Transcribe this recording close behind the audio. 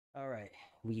right,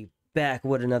 we back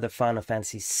with another Final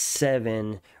Fantasy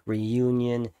VII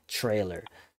reunion trailer.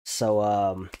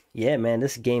 So yeah, man,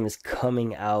 this game is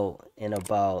coming out in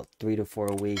about 3 to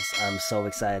 4 weeks. I'm so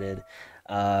excited.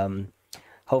 Um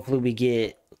Hopefully we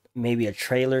get maybe a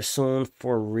trailer soon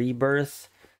for Rebirth.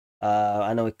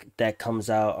 I know that comes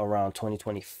out around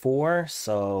 2024.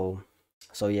 So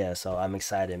yeah, so I'm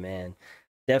excited, man.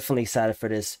 Definitely excited for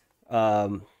this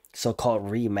so-called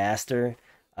remaster.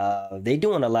 They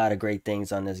doing a lot of great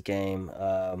things on this game.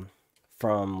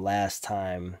 From last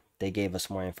time they gave us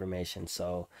more information.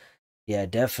 So yeah,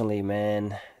 definitely,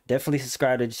 man. Definitely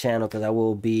subscribe to the channel because I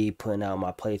will be putting out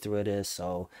my playthrough of this.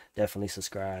 So definitely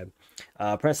subscribe.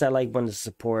 Press that like button to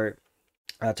support.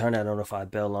 Turn that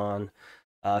notified bell on.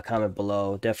 Comment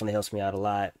below. Definitely helps me out a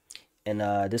lot. And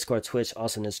Discord, Twitch,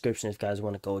 also in the description if you guys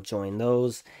want to go join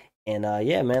those. And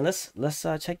yeah, man, let's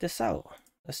check this out.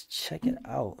 Let's check it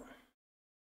out.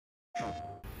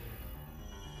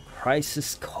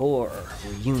 Crisis Core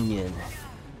Reunion.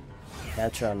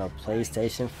 Capture on the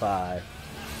PlayStation 5.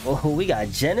 Oh, we got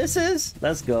Genesis?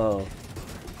 Let's go.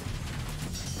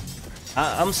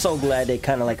 I'm so glad they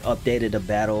kind of like updated the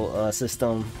battle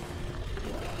system.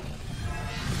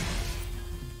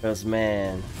 Because,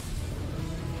 man.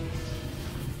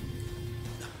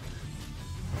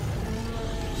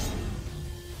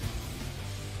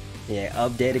 Yeah,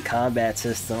 updated combat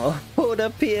system. Oh, the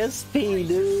PSP,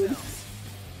 dude.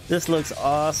 This looks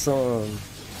awesome.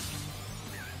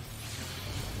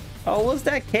 Oh, what's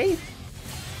that, Kate?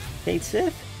 Kate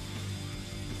Sith?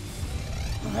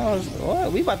 Oh,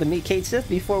 what? We about to meet Kate Sith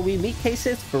before we meet Kate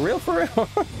Sith? For real, for real?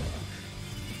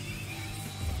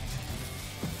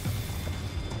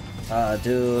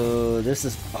 Dude, this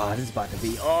is about to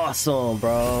be awesome,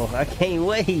 bro. I can't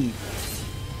wait.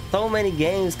 So many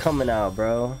games coming out,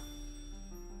 bro.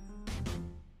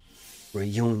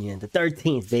 Reunion, the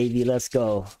 13th, baby. Let's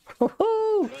go.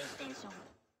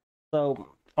 So,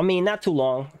 I mean, not too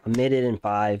long. I made it in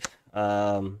 5.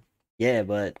 Yeah,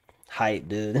 but hype,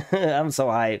 dude. I'm so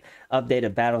hyped.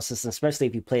 Updated battle system, especially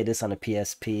if you play this on the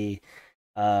PSP.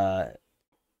 Man,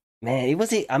 it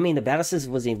wasn't. I mean, the battle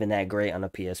system wasn't even that great on the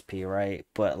PSP, right?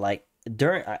 But like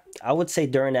I would say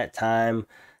during that time,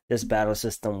 this battle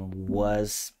system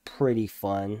was pretty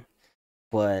fun.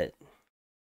 But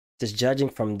just judging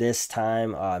from this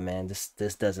time, oh man, this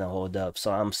doesn't hold up.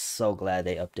 So I'm so glad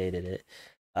they updated it.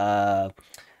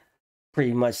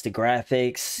 Pretty much the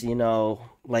graphics, you know,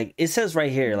 like it says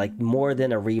right here, like more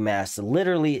than a remaster.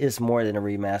 Literally is more than a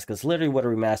remaster, because literally what a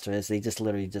remaster is, they just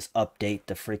literally just update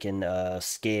the freaking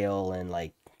scale and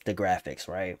like the graphics,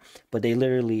 right? But they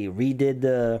literally redid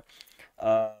the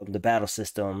battle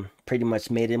system, pretty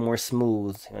much made it more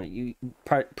smooth. You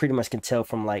pretty much can tell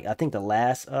from like I think the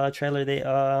last trailer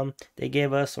they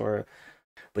gave us, or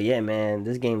but yeah, man,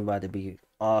 this game is about to be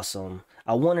awesome.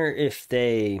 I wonder if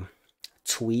they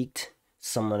tweaked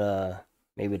some of the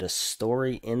maybe the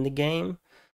story in the game,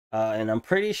 and I'm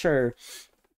pretty sure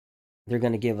they're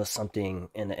gonna give us something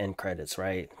in the end credits,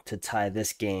 right, to tie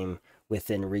this game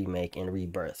within remake and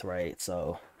rebirth, right?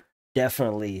 So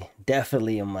definitely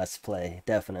a must play,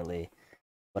 definitely.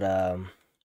 But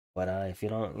if you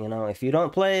don't, if you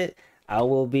don't play it, I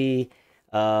will be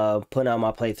putting out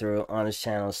my playthrough on this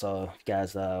channel. So if you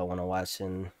guys want to watch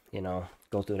and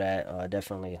go through that,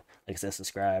 definitely, like I said,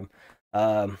 subscribe.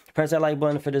 Press that like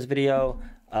button for this video.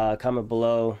 Comment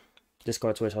below.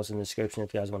 Discord, Twitch, also in the description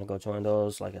if you guys want to go join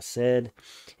those, like I said.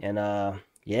 And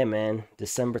yeah, man,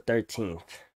 December 13th.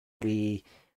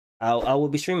 I will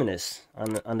be streaming this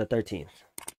on the 13th.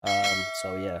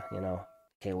 So yeah,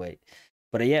 can't wait.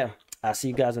 But yeah, I'll see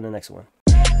you guys in the next one.